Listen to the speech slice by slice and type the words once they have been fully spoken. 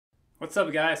What's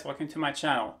up guys, welcome to my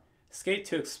channel, Skate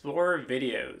to Explore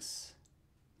videos.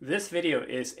 This video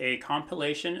is a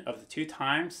compilation of the 2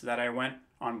 times that I went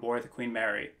on board the Queen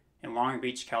Mary in Long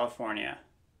Beach, California.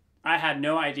 I had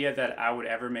no idea that I would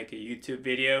ever make a YouTube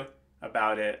video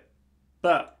about it,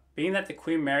 but being that the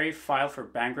Queen Mary filed for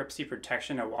bankruptcy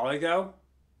protection a while ago,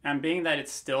 and being that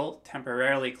it's still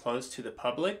temporarily closed to the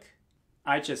public,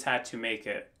 I just had to make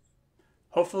it.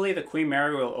 Hopefully the Queen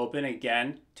Mary will open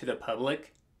again to the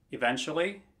public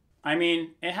eventually. I mean,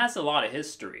 it has a lot of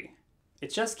history.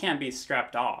 It just can't be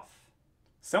scrapped off.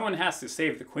 Someone has to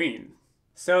save the Queen.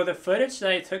 So the footage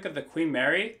that I took of the Queen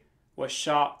Mary was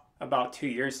shot about 2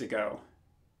 years ago.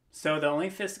 So the only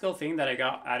physical thing that I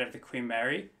got out of the Queen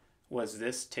Mary was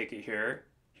this ticket here.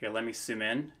 Here, let me zoom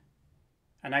in.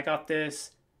 And I got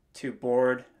this to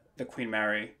board the Queen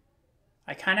Mary.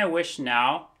 I kind of wish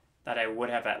now that I would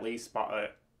have at least bought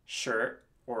a shirt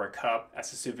or a cup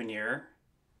as a souvenir.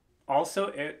 Also,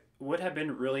 it would have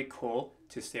been really cool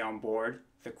to stay on board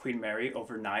the Queen Mary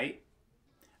overnight.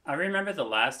 I remember the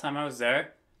last time I was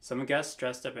there, some guests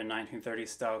dressed up in 1930s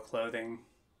style clothing.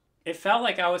 It felt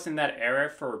like I was in that era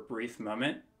for a brief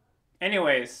moment.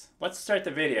 Anyways, let's start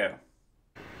the video.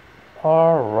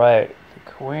 Alright,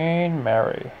 the Queen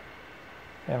Mary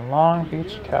in Long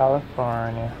Beach,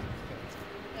 California.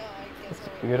 It's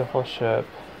a beautiful ship.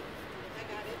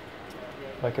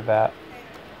 Look at that.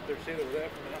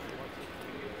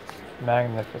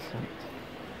 Magnificent.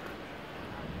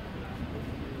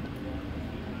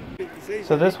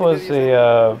 So this was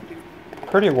a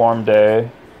pretty warm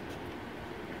day.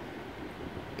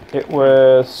 It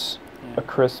was a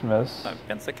Christmas.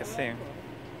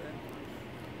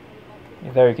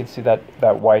 There you can see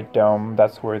that white dome.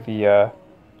 That's where the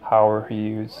Howard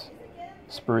Hughes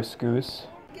Spruce Goose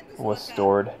was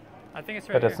stored. I think it's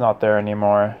right but here. It's not there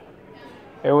anymore.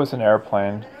 It was an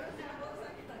airplane.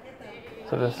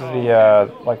 So this is the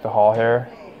like the hall here,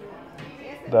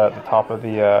 the top of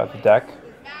the deck,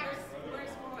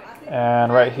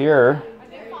 and right here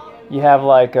you have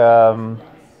like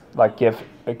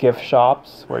gift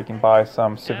shops where you can buy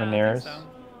some souvenirs. Yeah, I think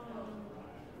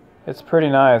so. It's pretty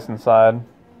nice inside.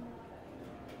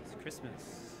 It's Christmas.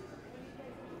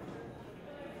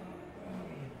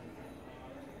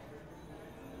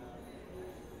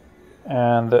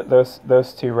 And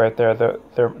those two right there,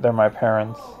 they're my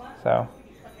parents. So.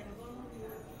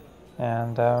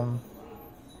 And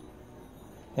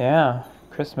yeah,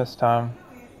 Christmas time.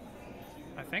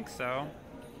 I think so.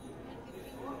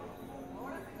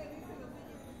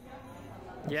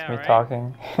 That's Yeah, me right?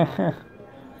 talking.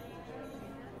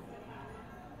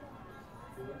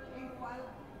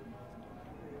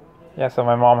 Yeah, so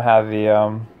my mom had the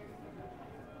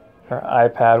her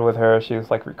iPad with her. She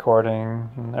was like recording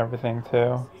and everything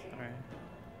too.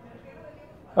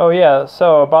 Oh yeah,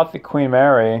 so about the Queen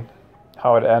Mary,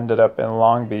 how it ended up in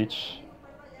Long Beach.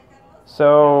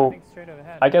 So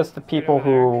I guess the people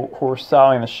who were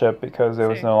selling the ship because it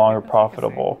was no longer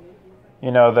profitable.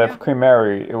 You know, the Queen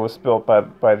Mary, it was built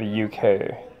by the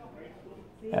UK.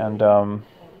 And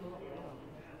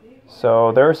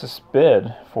so there was this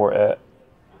bid for it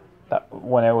that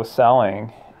when it was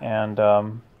selling, and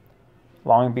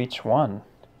Long Beach won.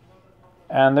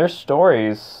 And there's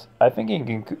stories. I think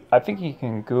you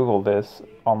can Google this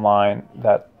online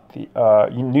that the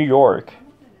New York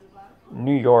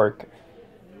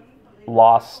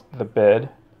lost the bid.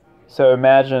 So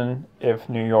imagine if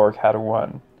New York had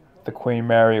won, the Queen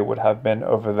Mary would have been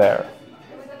over there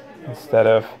instead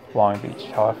of Long Beach,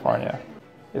 California.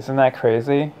 Isn't that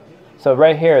crazy? So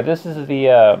right here, this is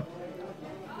the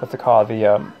what's it called?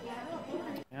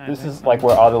 This is like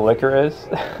where all the liquor is.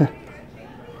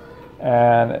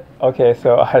 And okay,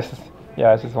 so I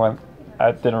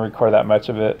didn't record that much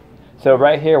of it. So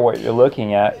right here, what you're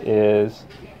looking at is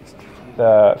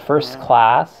the first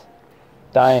class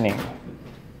dining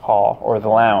hall, or the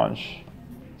lounge.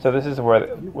 So this is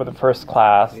where the first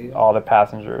class, all the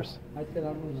passengers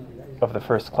of the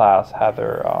first class had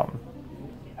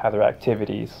their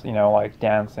activities, you know, like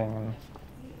dancing,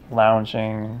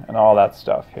 lounging, and all that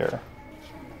stuff here.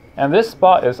 And this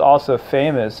spot is also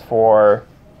famous for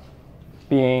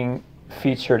being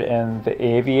featured in The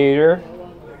Aviator.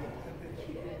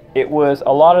 It was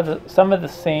some of the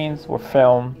scenes were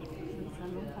filmed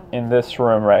in this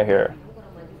room right here.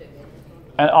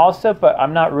 And also, but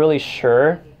I'm not really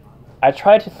sure. I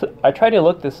tried to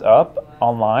look this up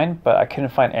online, but I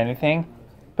couldn't find anything.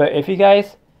 But if you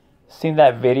guys seen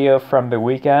that video from The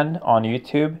Weeknd on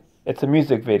YouTube, it's a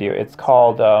music video. It's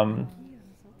called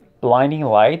Blinding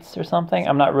Lights or something.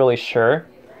 I'm not really sure,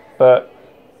 but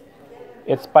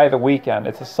it's by The Weeknd.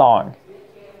 It's a song,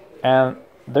 and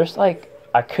there's like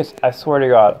I swear to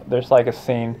God, there's like a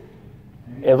scene.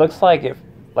 It looks like it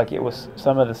was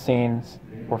some of the scenes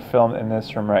were filmed in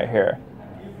this room right here.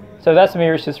 So that's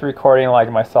me just recording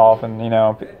like myself, and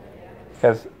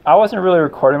because I wasn't really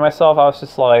recording myself, I was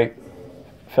just like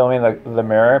filming the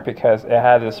mirror because it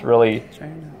had this really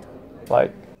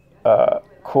like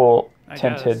cool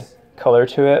tinted color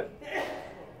to it.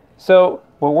 So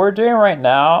what we're doing right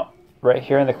now, right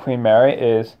here in the Queen Mary,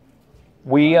 is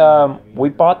we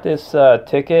bought this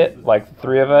ticket, like the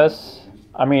three of us.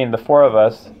 I mean the four of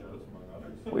us.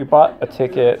 We bought a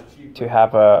ticket to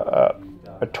have a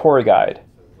tour guide,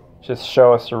 just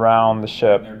show us around the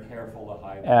ship,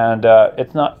 and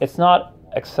it's not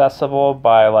accessible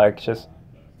by like just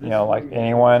like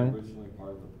anyone.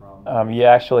 You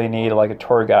actually need like a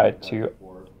tour guide to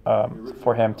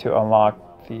for him to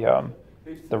unlock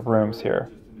the rooms here.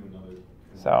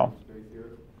 So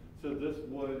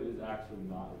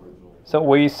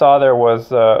what you saw there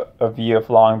was a view of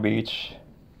Long Beach,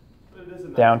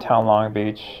 downtown Long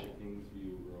Beach.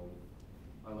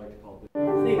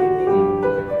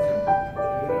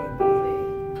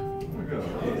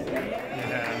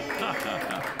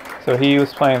 So he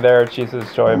was playing there,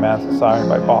 Jesus Joy Man Society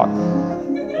by Bach.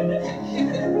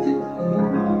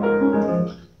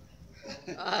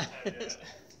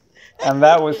 And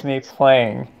that was me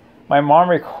playing. My mom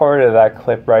recorded that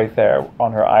clip right there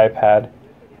on her iPad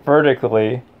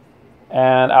vertically,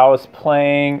 and I was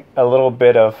playing a little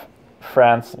bit of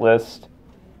Franz Liszt,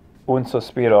 Un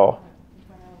Sospiro.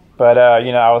 But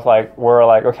I was like, we're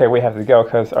like, okay, we have to go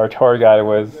because our tour guide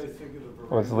was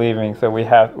leaving, so we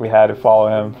had to follow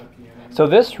him. So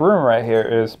this room right here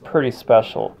is pretty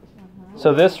special.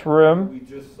 So this room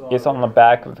is on the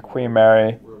back of the Queen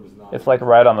Mary. It's like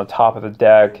right on the top of the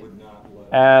deck.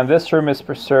 And this room is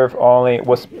preserved only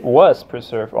was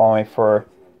preserved only for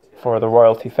the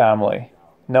royalty family.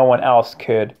 No one else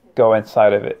could go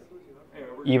inside of it,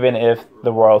 even if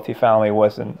the royalty family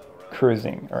wasn't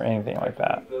cruising or anything like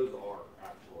that.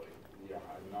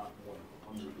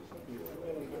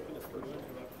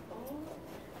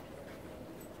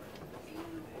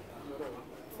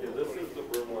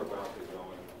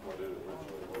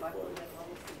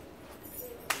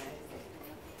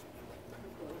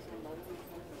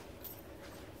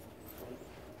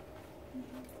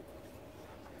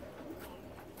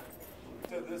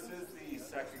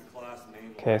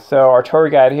 Okay, so our tour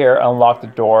guide here unlocked the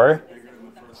door.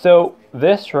 So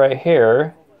this right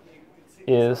here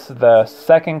is the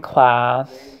second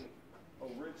class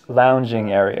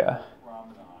lounging area.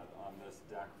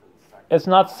 It's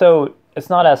not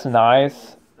as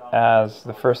nice as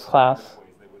the first class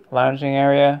lounging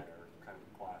area,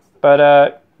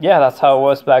 but yeah, that's how it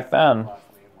was back then.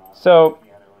 So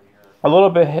a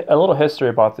little history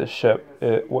about this ship.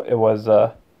 It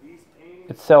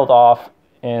sailed off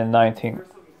in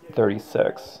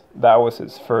 1936. That was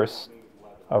its first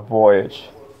voyage,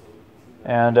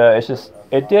 and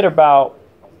it did about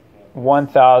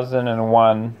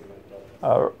 1,001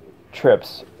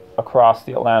 trips across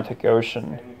the Atlantic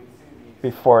Ocean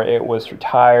before it was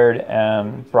retired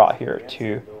and brought here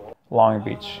to Long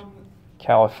Beach,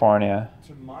 California.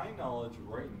 To my knowledge,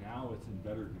 right now it's in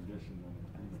better condition than it's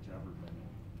pretty much ever been.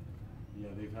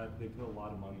 Yeah, they put a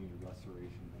lot of money into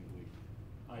restoration lately.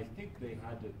 I think they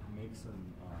had to make some.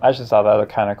 I just thought that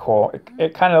looked kind of cool.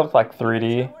 It kind of looked like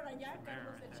 3D.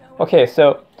 Okay,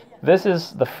 so this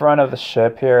is the front of the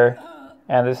ship here,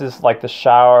 and this is like the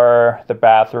shower, the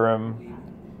bathroom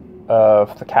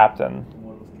of the captain.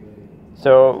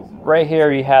 So right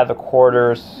here you have the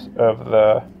quarters of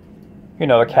the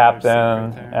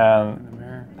captain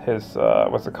and his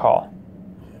what's it called?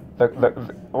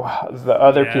 The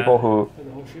other people who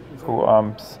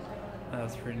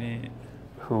that's pretty neat.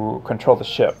 Who control the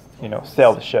ship,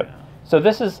 sail the ship. So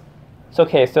this is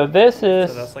okay. So this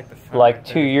is that's like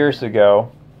 2 years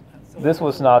ago. This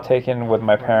was not taken with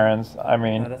my parents. I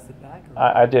mean,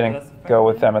 I didn't go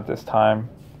with them at this time.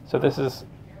 So this is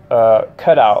a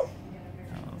cutout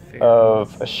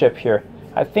of a ship here.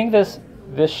 I think this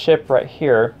ship right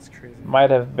here might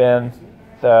have been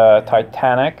the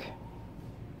Titanic,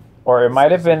 or it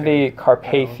might have been the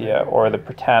Carpathia or the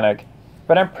Britannic,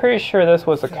 but I'm pretty sure this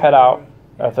was a cutout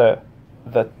of the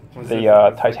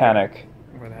Titanic.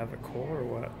 Where they have the core or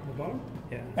what?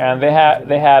 Yeah. And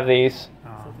they have these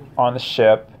on the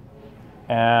ship,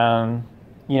 and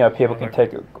people can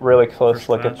take a really close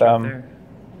look at them,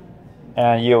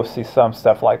 and you'll see some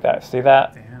stuff like that. See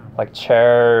that? Damn. Like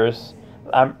chairs.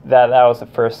 That was the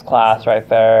first class right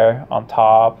there on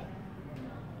top.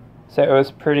 So it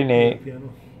was pretty neat.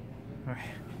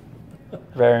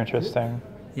 Very interesting.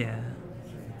 Yeah.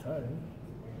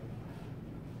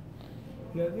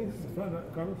 Yeah, I think it's the front,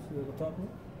 right, Carlos? The top one,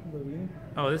 the beginning.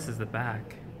 Oh, this is the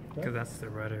back, because that's the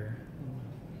rudder.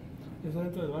 It's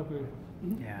dentro del banco.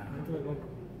 Yeah. Dentro del banco.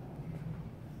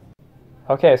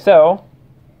 Okay, so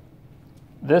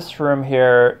this room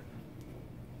here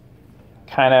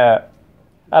kind of,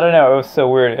 I don't know, it was so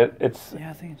weird. Yeah,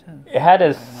 I think it does. It had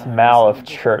a smell of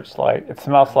church, like it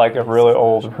smells like a really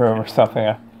old room or something.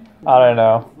 I don't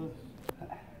know.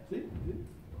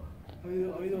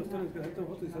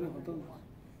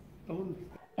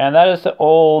 And that is the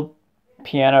old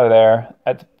piano there.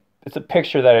 It's a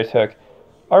picture that I took.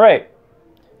 All right,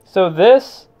 so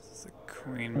this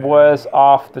was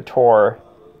off the tour.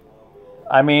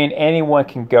 I mean, anyone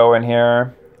can go in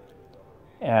here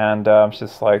and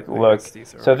just like look.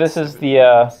 So this is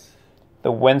the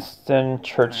Winston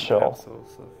Churchill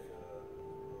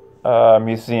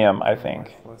museum, I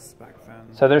think.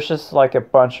 So there's just like a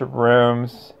bunch of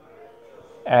rooms,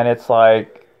 and it's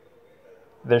like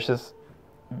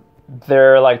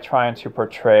they're like trying to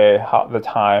portray the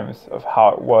times of how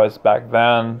it was back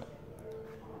then.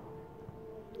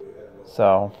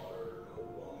 So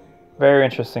very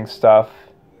interesting stuff.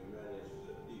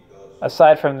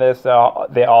 Aside from this, they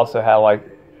also had like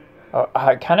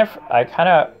I kind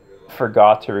of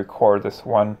forgot to record this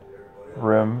one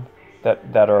room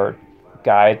that our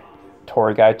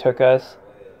tour guide took us.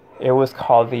 It was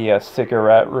called the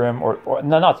cigarette room, or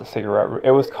no, not the cigarette room.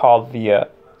 It was called the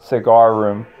cigar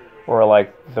room, where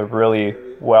like the really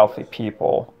wealthy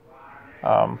people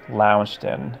lounged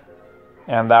in,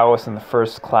 and that was in the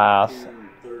first class.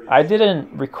 I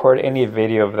didn't record any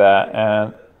video of that,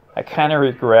 and I kind of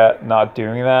regret not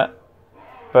doing that,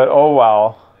 but oh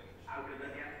well.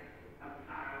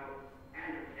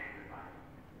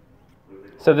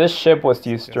 So this ship was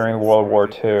used during World War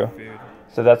II,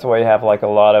 so that's why you have like a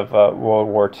lot of World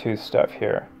War II stuff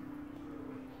here.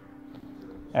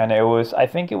 And it was, I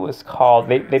think it was called,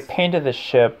 they painted the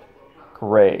ship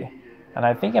gray, and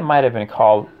I think it might have been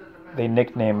called, they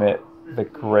nicknamed it the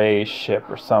Gray Ship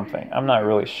or something. I'm not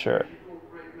really sure.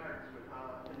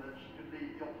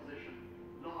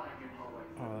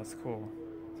 Oh, that's cool.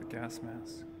 It's a gas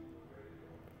mask.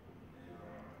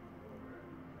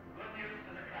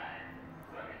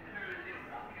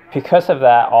 Because of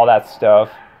that, all that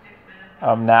stuff,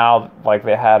 now like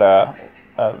they had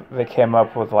they came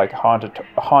up with like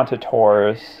haunted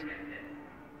tours,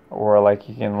 or like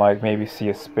you can like maybe see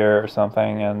a spirit or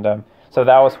something, and so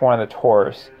that was one of the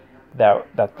tours that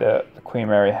the Queen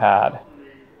Mary had,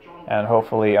 and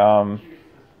hopefully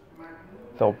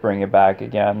they'll bring it back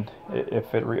again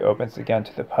if it reopens again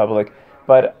to the public.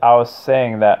 But I was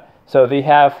saying that, so you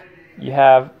have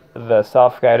the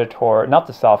self-guided tour, not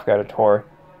the self-guided tour,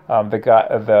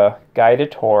 the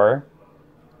guided tour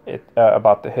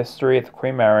about the history of the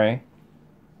Queen Mary,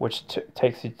 which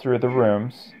takes you through the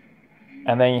rooms,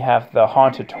 and then you have the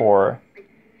haunted tour,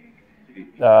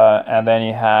 and then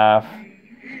you have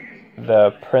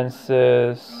the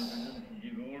princess.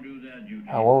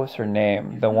 What was her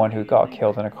name? The one who got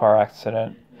killed in a car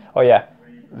accident. Oh yeah,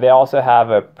 they also have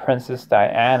a Princess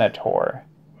Diana tour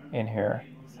in here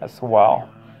as well,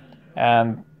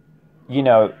 and you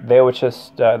know they would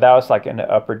just that was like in the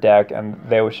upper deck, and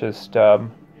they would just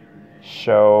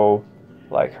show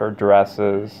like her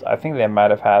dresses. I think they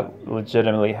might have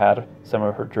legitimately had some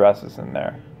of her dresses in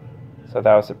there. So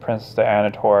that was the Princess Diana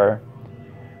tour,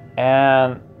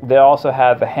 and they also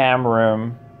had the ham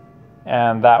room,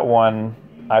 and that one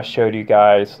I showed you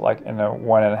guys like in a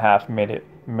 1.5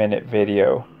 minute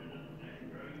video.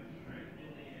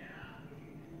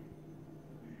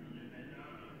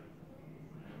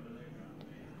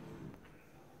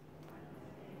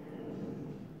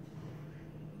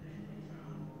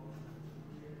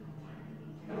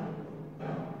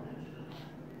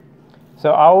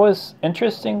 So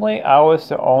interestingly, I was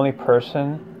the only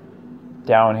person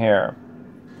down here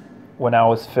when I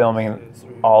was filming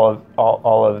all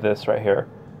of this right here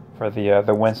for the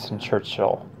Winston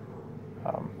Churchill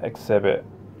exhibit.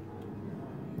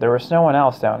 There was no one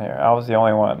else down here. I was the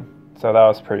only one, so that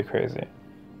was pretty crazy.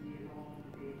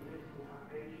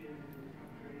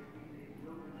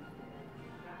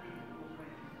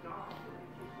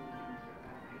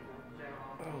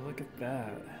 Oh, look at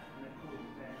that.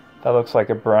 That looks like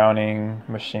a Browning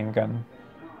machine gun.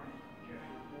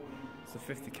 It's a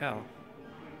 50 cal.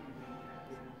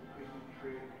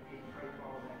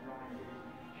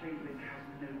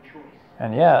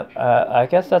 And yeah, I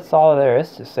guess that's all there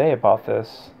is to say about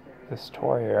this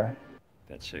tour here.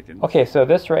 That chicken. Okay, so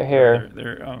this right here,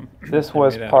 this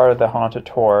was part of the haunted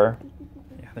tour,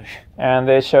 and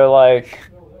they show like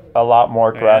a lot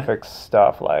more graphic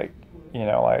stuff, like you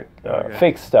know, like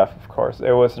fake stuff. Of course,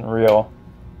 it wasn't real.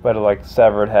 but like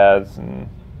severed heads and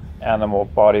animal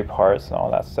body parts and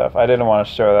all that stuff. I didn't want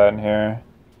to show that in here,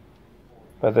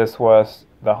 but this was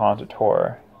the haunted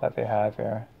tour that they have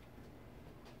here.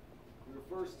 We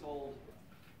were first told,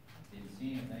 didn't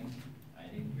see anything. I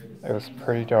didn't hear the It was same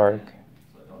pretty sound dark. again.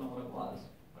 So I don't know what it was,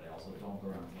 but I also don't go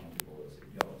around telling people it was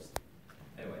a ghost.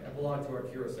 Anyway, epilogue to our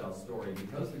Curacao story.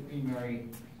 Because the Queen Mary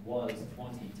was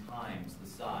 20 times the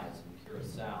size of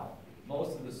Curacao,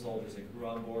 most of the soldiers that grew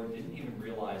on board didn't even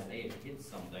realize they had hit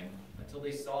something until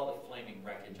they saw the flaming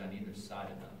wreckage on either side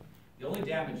of them. The only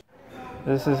damage...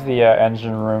 This is the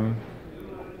engine room.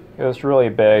 It was really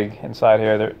big inside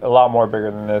here. They're a lot more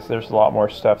bigger than this. There's a lot more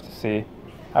stuff to see.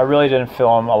 I really didn't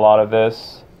film a lot of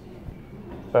this,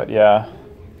 but yeah.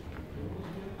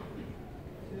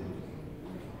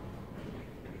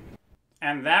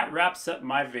 And that wraps up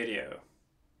my video.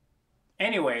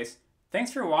 Anyways,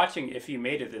 thanks for watching if you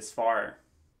made it this far.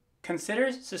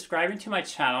 Consider subscribing to my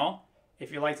channel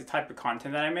if you like the type of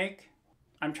content that I make.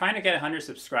 I'm trying to get 100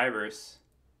 subscribers.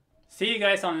 See you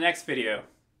guys on the next video.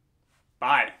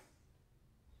 Bye.